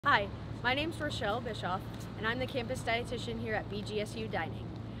Hi, my name's Rechelle Bischoff, and I'm the campus dietitian here at BGSU Dining.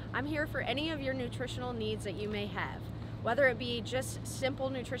 I'm here for any of your nutritional needs that you may have, whether it be just simple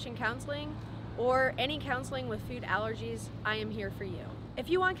nutrition counseling or any counseling with food allergies. I am here for you.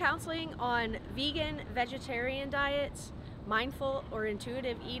 If you want counseling on vegan, vegetarian diets, mindful or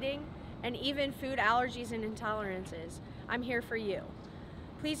intuitive eating, and even food allergies and intolerances, I'm here for you.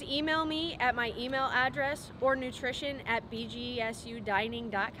 Please email me at my email address or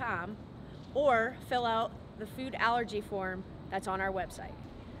nutrition@bgsudining.com or fill out the food allergy form that's on our website.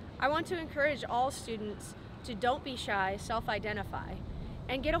 I want to encourage all students to don't be shy, self-identify,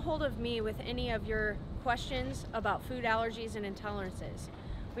 and get a hold of me with any of your questions about food allergies and intolerances.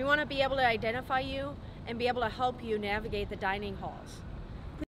 We want to be able to identify you and be able to help you navigate the dining halls.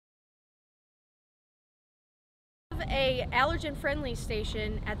 A allergen-friendly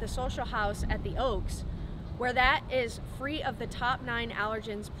station at the Social House at the Oaks, where that is free of the top 9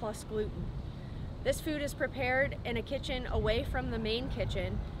 allergens plus gluten. This food is prepared in a kitchen away from the main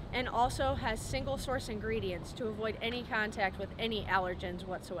kitchen and also has single source ingredients to avoid any contact with any allergens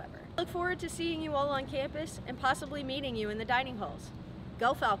whatsoever. I look forward to seeing you all on campus and possibly meeting you in the dining halls.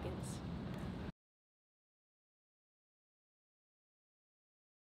 Go Falcons!